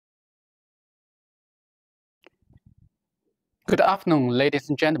Good afternoon, ladies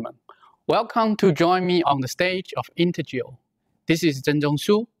and gentlemen. Welcome to join me on the stage of Intergeo. This is Zhenzhong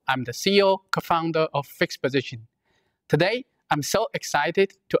Su. I'm the CEO, co-founder of Fixposition. Today, I'm so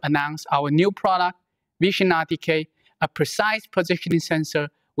excited to announce our new product, Vision-RTK, a precise positioning sensor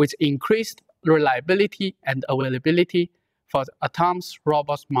with increased reliability and availability for the autonomous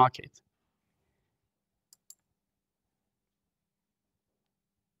robots market.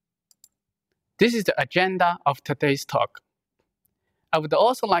 This is the agenda of today's talk. I would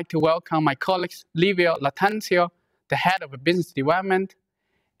also like to welcome my colleagues Livio Lattanzio, the head of business development,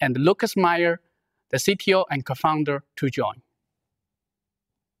 and Lukas Meier, the CTO and co-founder, to join.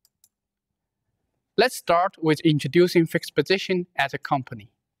 Let's start with introducing Fixposition as a company.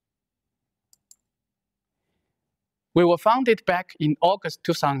 We were founded back in August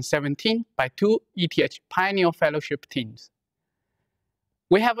 2017 by two ETH Pioneer Fellowship teams.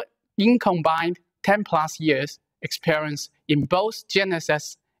 We have in combined 10+ years experience in both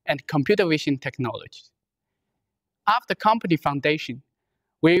GNSS and computer vision technologies. After company foundation,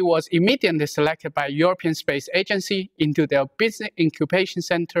 we was immediately selected by European Space Agency into their business incubation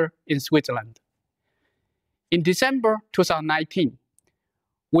center in Switzerland. In December 2019,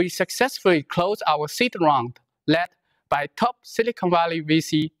 we successfully closed our seed round led by top Silicon Valley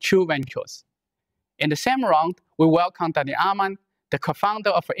VC True Ventures. In the same round, we welcomed Danny Arman, the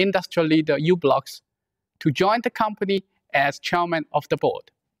co-founder of industrial leader uBlocks, to join the company as chairman of the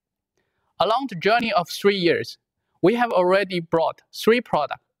board. Along the journey of 3 years, we have already brought 3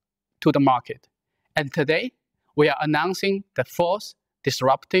 products to the market, and today we are announcing the 4th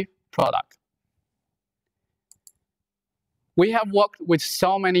disruptive product. We have worked with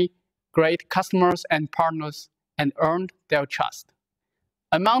so many great customers and partners and earned their trust.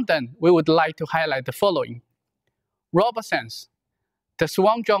 Among them, we would like to highlight the following. RoboSense, the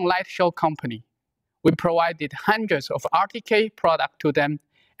Zhenzhong light show company. We provided hundreds of RTK products to them,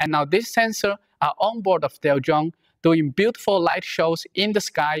 and now these sensors are on board of their drone doing beautiful light shows in the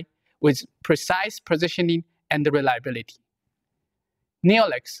sky with precise positioning and reliability.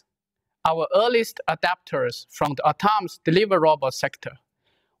 Neolex, our earliest adapters from the autonomous delivery robot sector.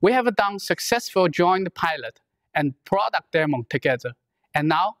 We have done successful joint pilot and product demo together, and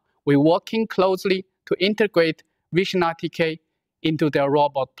now we're working closely to integrate Vision-RTK into their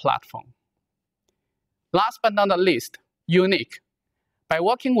robot platform. Last but not least, Unique. By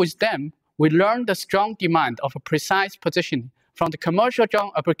working with them, we learned the strong demand of a precise position from the commercial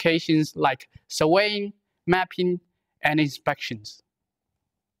drone applications like surveying, mapping, and inspections.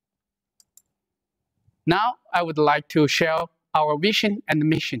 Now, I would like to share our vision and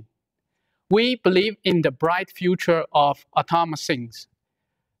mission. We believe in the bright future of autonomous things.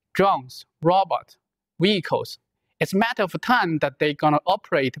 Drones, robots, vehicles. It's a matter of time that they're going to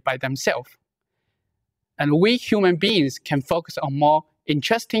operate by themselves. And we human beings can focus on more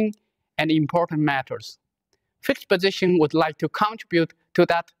interesting and important matters. Fixposition would like to contribute to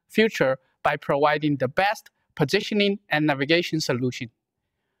that future by providing the best positioning and navigation solution.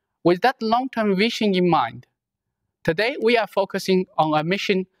 With that long-term vision in mind, today we are focusing on a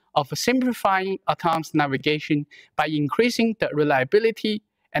mission of simplifying autonomous navigation by increasing the reliability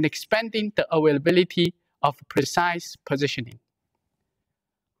and expanding the availability of precise positioning.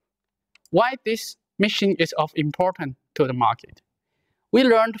 Why this mission is of importance to the market? We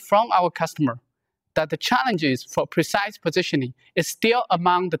learned from our customer that the challenges for precise positioning is still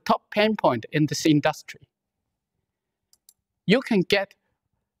among the top pain point in this industry. You can get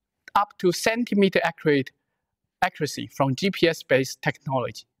up to centimeter accuracy from GPS-based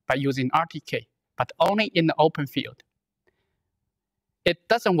technology by using RTK, but only in the open field. It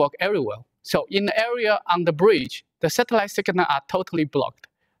doesn't work everywhere. So in the area on the bridge, the satellite signals are totally blocked.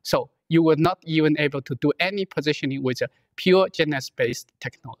 So you will not even able to do any positioning with a pure GNSS-based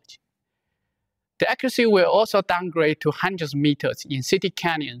technology. The accuracy will also downgrade to hundreds of meters in city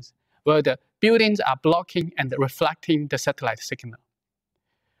canyons, where the buildings are blocking and reflecting the satellite signal.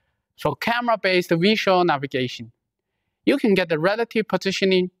 For camera-based visual navigation, you can get the relative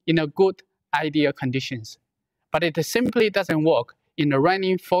positioning in a good ideal conditions, but it simply doesn't work in a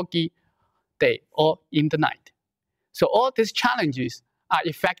rainy, foggy day or in the night. So all these challenges are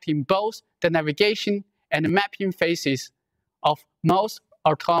affecting both the navigation and mapping phases of most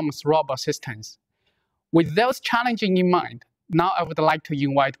autonomous robot systems. With those challenges in mind, now I would like to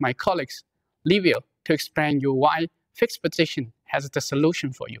invite my colleagues, Livio, to explain you why Fixposition has the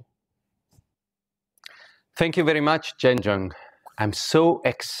solution for you. Thank you very much, Zhenzhong. I'm so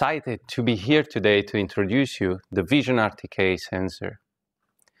excited to be here today to introduce you the Vision-RTK sensor.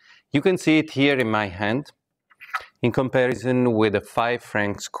 You can see it here in my hand in comparison with a 5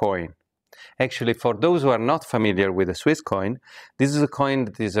 francs coin. Actually, for those who are not familiar with the Swiss coin, this is a coin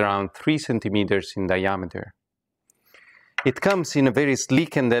that is around 3 centimeters in diameter. It comes in a very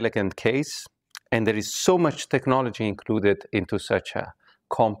sleek and elegant case, and there is so much technology included into such a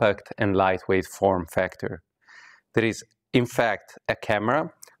compact and lightweight form factor. There is, in fact, a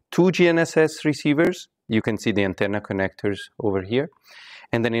camera, 2 GNSS receivers, you can see the antenna connectors over here,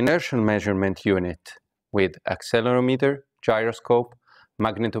 and an inertial measurement unit with accelerometer, gyroscope,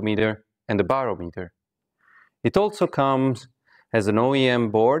 magnetometer, and a barometer. It also comes as an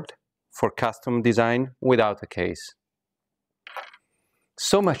OEM board for custom design without a case.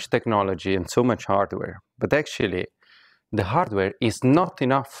 So much technology and so much hardware, but actually the hardware is not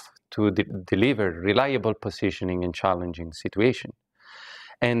enough to deliver reliable positioning in challenging situations.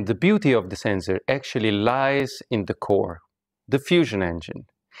 And the beauty of the sensor actually lies in the core, the fusion engine.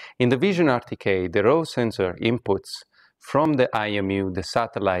 In the Vision-RTK, the raw sensor inputs from the IMU, the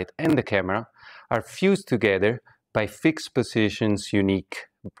satellite, and the camera are fused together by Fixposition's unique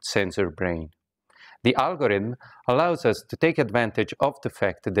sensor brain. The algorithm allows us to take advantage of the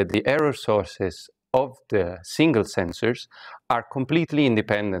fact that the error sources of the single sensors are completely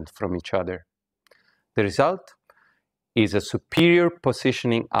independent from each other. The result is a superior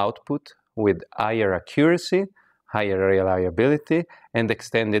positioning output with higher accuracy, higher reliability, and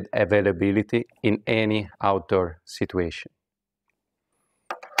extended availability in any outdoor situation.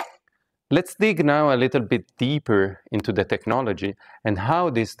 Let's dig now a little bit deeper into the technology and how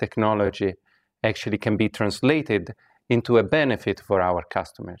this technology actually can be translated into a benefit for our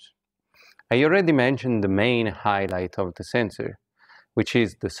customers. I already mentioned the main highlight of the sensor, which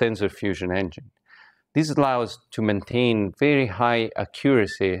is the sensor fusion engine. This allows to maintain very high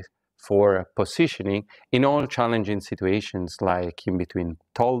accuracy for positioning in all challenging situations, like in between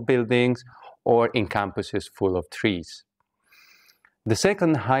tall buildings or in campuses full of trees. The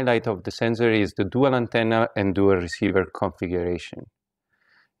second highlight of the sensor is the dual antenna and dual receiver configuration.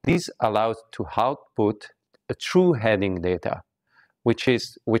 This allows to output a true heading data, which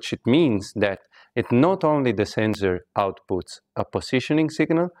it means that it not only the sensor outputs a positioning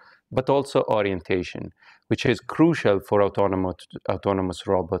signal, but also orientation, which is crucial for autonomous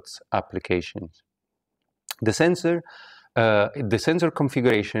robots applications. The sensor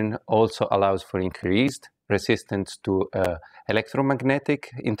configuration also allows for increased resistance to electromagnetic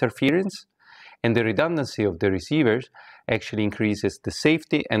interference, and the redundancy of the receivers actually increases the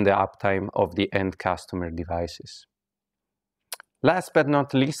safety and the uptime of the end customer devices. Last but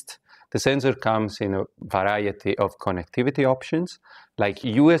not least, the sensor comes in a variety of connectivity options like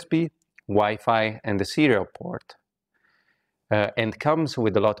USB, Wi-Fi, and the serial port, and comes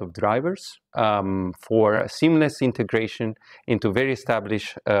with a lot of drivers for seamless integration into very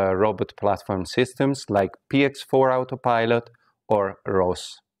established robot platform systems like PX4 Autopilot or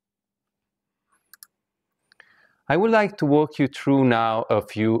ROS. I would like to walk you through now a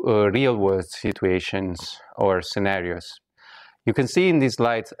few real-world situations or scenarios. You can see in these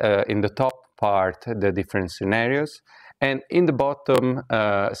slides in the top part the different scenarios, and in the bottom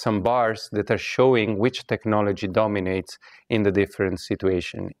some bars that are showing which technology dominates in the different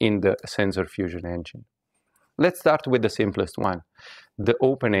situation in the sensor fusion engine. Let's start with the simplest one, the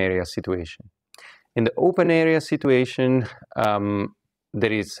open area situation. In the open area situation,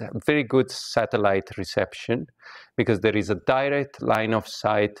 there is very good satellite reception because there is a direct line of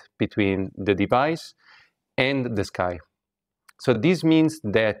sight between the device and the sky. So this means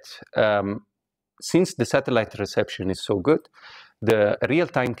that since the satellite reception is so good, the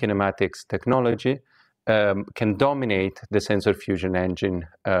real-time kinematics technology can dominate the sensor fusion engine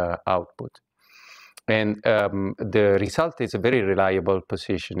output. And the result is a very reliable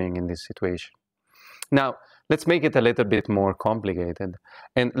positioning in this situation. Now, let's make it a little bit more complicated,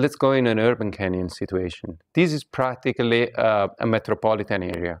 and let's go in an urban canyon situation. This is practically a metropolitan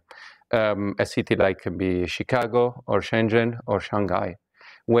area. A city like can be Chicago or Shenzhen or Shanghai,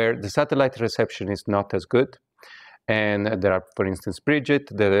 where the satellite reception is not as good. And there are, for instance,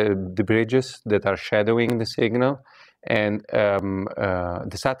 the bridges that are shadowing the signal, and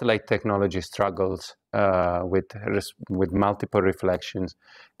the satellite technology struggles with multiple reflections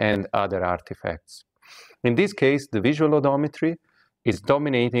and other artifacts. In this case, the visual odometry is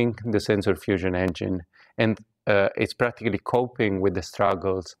dominating the sensor fusion engine, and it's practically coping with the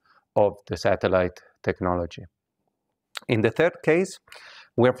struggles of the satellite technology. In the third case,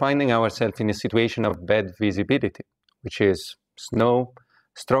 we're finding ourselves in a situation of bad visibility, which is snow,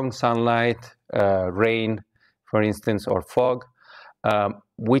 strong sunlight, rain, for instance, or fog,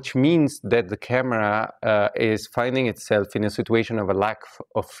 which means that the camera is finding itself in a situation of a lack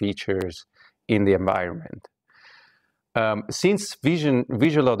of features in the environment. Since visual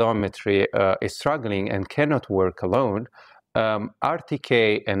odometry is struggling and cannot work alone,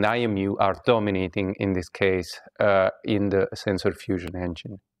 RTK and IMU are dominating in this case in the sensor fusion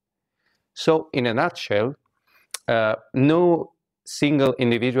engine. So in a nutshell, no single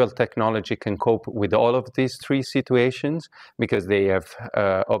individual technology can cope with all of these three situations because they have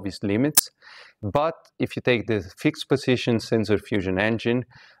obvious limits. But if you take the fixed position sensor fusion engine,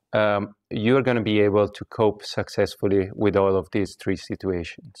 you're going to be able to cope successfully with all of these three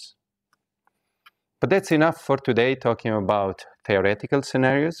situations. But that's enough for today talking about theoretical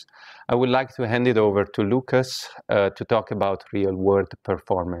scenarios. I would like to hand it over to Lukas to talk about real-world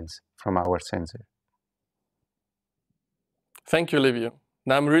performance from our sensor. Thank you, Livio.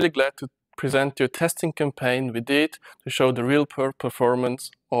 Now I'm really glad to present you a testing campaign we did to show the real performance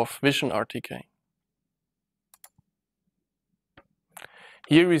of Vision-RTK.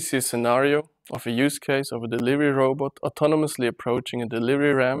 Here we see a scenario of a use case of a delivery robot autonomously approaching a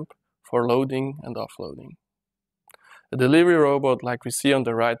delivery ramp for loading and offloading. A delivery robot, like we see on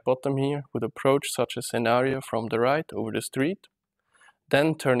the right bottom here, would approach such a scenario from the right over the street,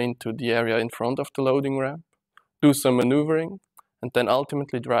 then turn into the area in front of the loading ramp, do some maneuvering, and then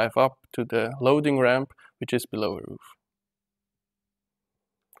ultimately drive up to the loading ramp, which is below a roof.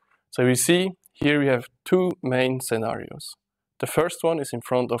 So we see here we have two main scenarios. The first one is in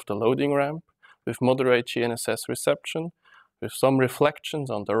front of the loading ramp with moderate GNSS reception, with some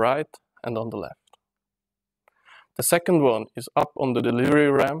reflections on the right and on the left. The second one is up on the delivery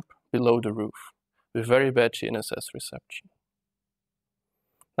ramp below the roof, with very bad GNSS reception.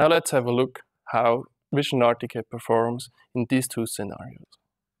 Now let's have a look how Vision-RTK performs in these two scenarios.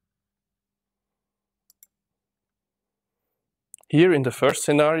 Here in the first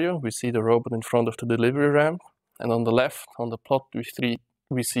scenario, we see the robot in front of the delivery ramp, and on the left, on the plot,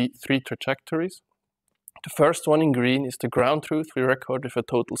 we see three trajectories. The first one in green is the ground truth we record with a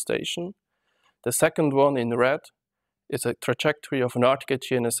total station. The second one in red is a trajectory of an RTK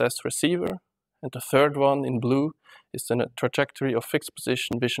GNSS receiver. And the third one in blue is the trajectory of fixed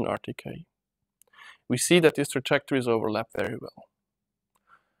position Vision-RTK. We see that these trajectories overlap very well.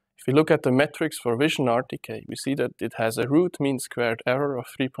 If we look at the metrics for Vision-RTK, we see that it has a root mean squared error of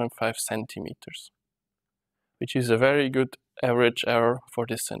 3.5 centimeters, which is a very good average error for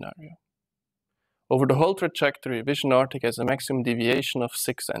this scenario. Over the whole trajectory, Vision-RTK has a maximum deviation of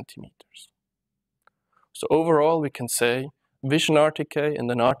 6 centimeters. So overall, we can say Vision-RTK and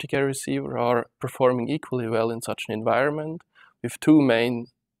an RTK receiver are performing equally well in such an environment, with two main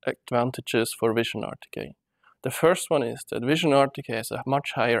advantages for Vision-RTK. The first one is that Vision-RTK has a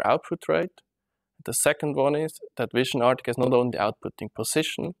much higher output rate. The second one is that Vision-RTK is not only outputting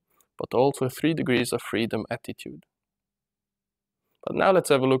position, but also 3 degrees of freedom attitude. But now let's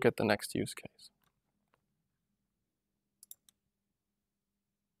have a look at the next use case.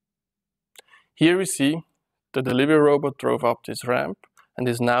 Here we see the delivery robot drove up this ramp and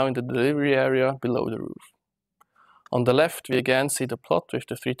is now in the delivery area below the roof. On the left, we again see the plot with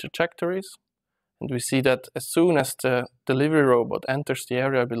the three trajectories, and we see that as soon as the delivery robot enters the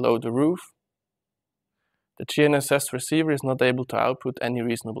area below the roof, the GNSS receiver is not able to output any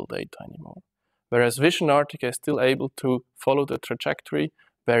reasonable data anymore. Whereas Vision-RTK is still able to follow the trajectory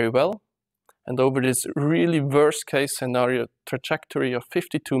very well, and over this really worst case scenario trajectory of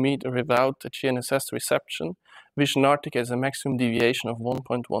 52 meters without the GNSS reception, Vision-RTK has a maximum deviation of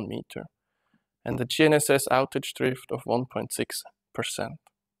 1.1 meter and the GNSS outage drift of 1.6%.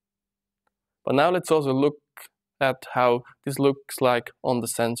 But now let's also look at how this looks like on the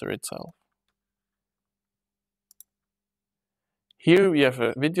sensor itself. Here we have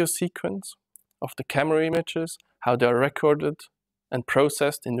a video sequence of the camera images, how they are recorded and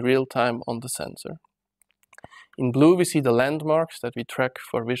processed in real time on the sensor. In blue, we see the landmarks that we track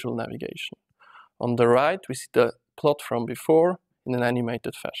for visual navigation. On the right, we see the plot from before in an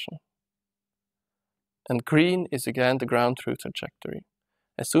animated fashion. And green is again the ground truth trajectory.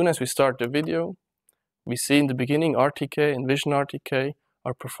 As soon as we start the video, we see in the beginning RTK and Vision-RTK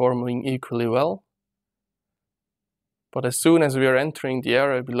are performing equally well. But as soon as we are entering the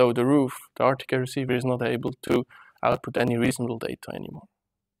area below the roof, the RTK receiver is not able to output any reasonable data anymore.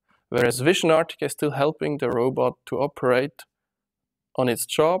 Whereas Vision-RTK is still helping the robot to operate on its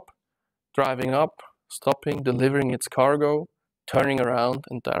job, driving up, stopping, delivering its cargo, turning around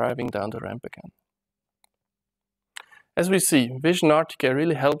and driving down the ramp again. As we see, Vision-RTK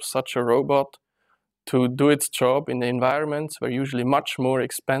really helps such a robot to do its job in environments where usually much more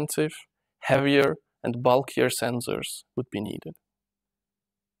expensive, heavier, and bulkier sensors would be needed.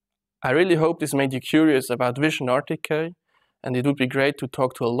 I really hope this made you curious about Vision-RTK, and it would be great to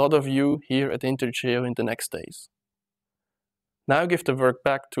talk to a lot of you here at Intergeo in the next days. Now give the work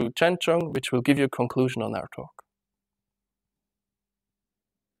back to Zhenzhong, which will give you a conclusion on our talk.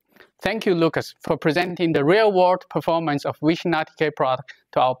 Thank you, Lukas, for presenting the real-world performance of Vision-RTK product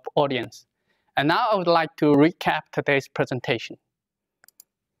to our audience. And now I would like to recap today's presentation.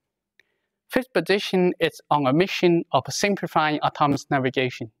 Fixposition is on a mission of simplifying autonomous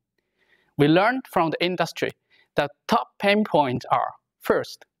navigation. We learned from the industry that top pain points are,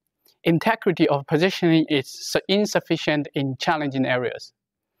 first, integrity of positioning is insufficient in challenging areas.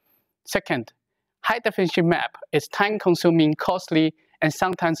 Second, high-definition map is time-consuming, costly, and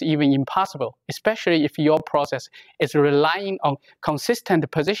sometimes even impossible, especially if your process is relying on consistent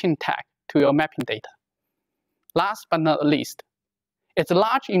position tag to your mapping data. Last but not least, it's a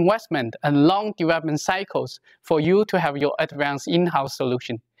large investment and long development cycles for you to have your advanced in-house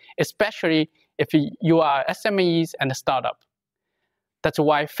solution, especially if you are SMEs and a startup. That's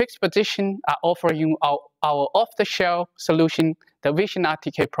why Fixposition are offering our off-the-shelf solution, the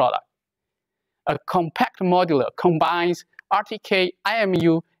Vision-RTK product. A compact modular combines RTK,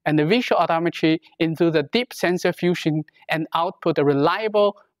 IMU, and the visual odometry into the deep sensor fusion and output a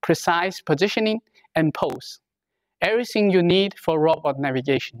reliable, precise positioning and pose. Everything you need for robot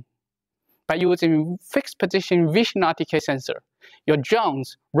navigation. By using fixed-position Vision-RTK sensor, your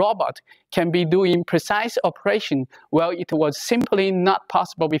drone's robot can be doing precise operation while it was simply not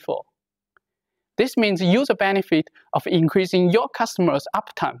possible before. This means user benefit of increasing your customers'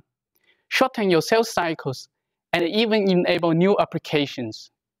 uptime, shorten your sales cycles, and even enable new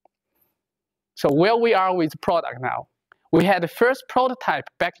applications. So where we are with the product now. We had the first prototype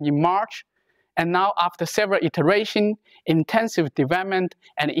back in March, and now after several iterations, intensive development,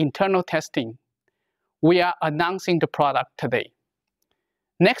 and internal testing, we are announcing the product today.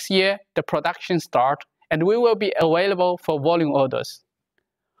 Next year, the production starts, and we will be available for volume orders.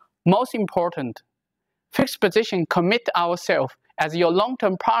 Most important, Fixposition commit ourselves as your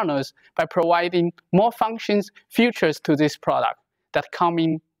long-term partners by providing more functions, features to this product that come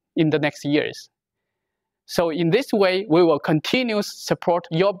in the next years. So in this way, we will continue to support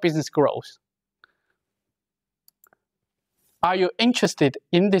your business growth. Are you interested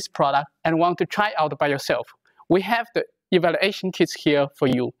in this product and want to try out by yourself? We have the evaluation kits here for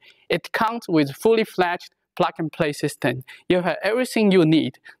you. It comes with fully fledged plug-and-play system. You have everything you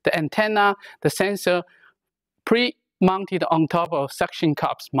need, the antenna, the sensor, pre-mounted on top of suction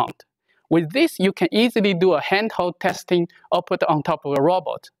cups mount. With this, you can easily do a handheld testing or put on top of a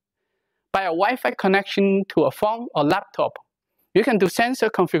robot. By a Wi-Fi connection to a phone or laptop, you can do sensor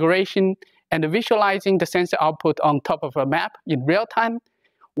configuration and visualizing the sensor output on top of a map in real time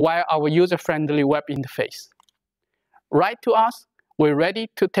via our user-friendly web interface. Write to us, we're ready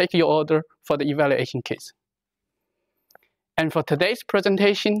to take your order for the evaluation kits. And for today's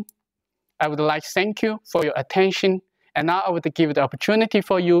presentation, I would like to thank you for your attention, and now I would give the opportunity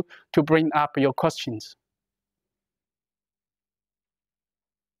for you to bring up your questions.